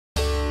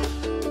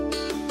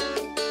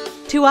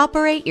To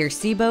operate your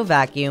SEBO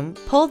vacuum,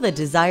 pull the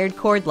desired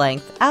cord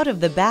length out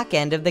of the back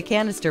end of the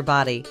canister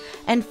body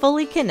and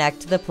fully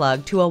connect the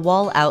plug to a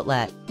wall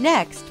outlet.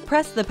 Next,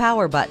 press the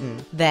power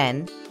button.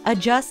 Then,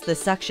 adjust the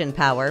suction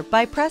power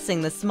by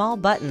pressing the small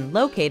button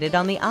located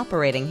on the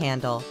operating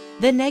handle.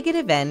 The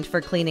negative end for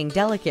cleaning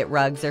delicate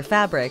rugs or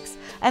fabrics,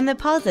 and the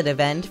positive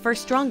end for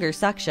stronger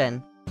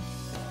suction.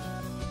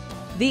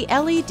 The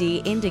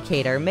LED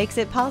indicator makes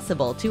it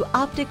possible to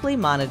optically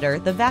monitor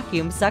the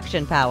vacuum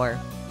suction power.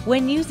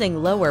 When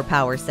using lower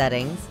power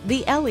settings,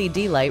 the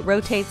LED light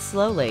rotates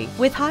slowly.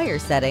 With higher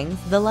settings,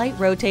 the light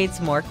rotates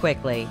more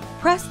quickly.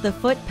 Press the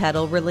foot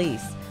pedal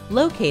release,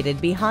 located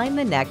behind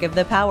the neck of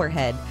the power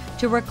head,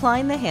 to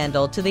recline the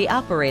handle to the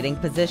operating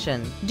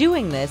position.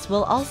 Doing this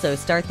will also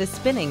start the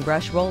spinning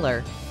brush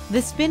roller.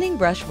 The spinning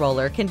brush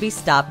roller can be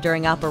stopped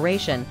during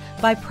operation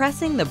by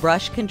pressing the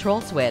brush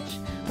control switch,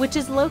 which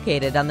is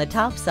located on the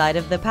top side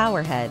of the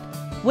power head.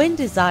 When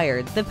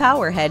desired, the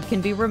power head can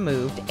be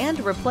removed and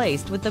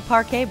replaced with the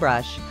parquet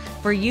brush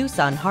for use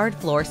on hard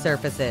floor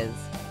surfaces.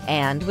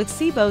 And with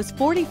SEBO's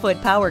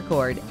 40-foot power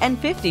cord and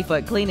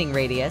 50-foot cleaning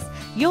radius,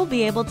 you'll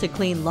be able to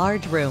clean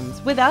large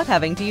rooms without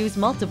having to use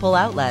multiple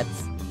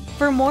outlets.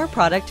 For more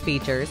product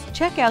features,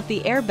 check out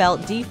the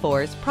AIRBELT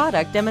D4's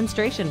product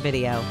demonstration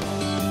video.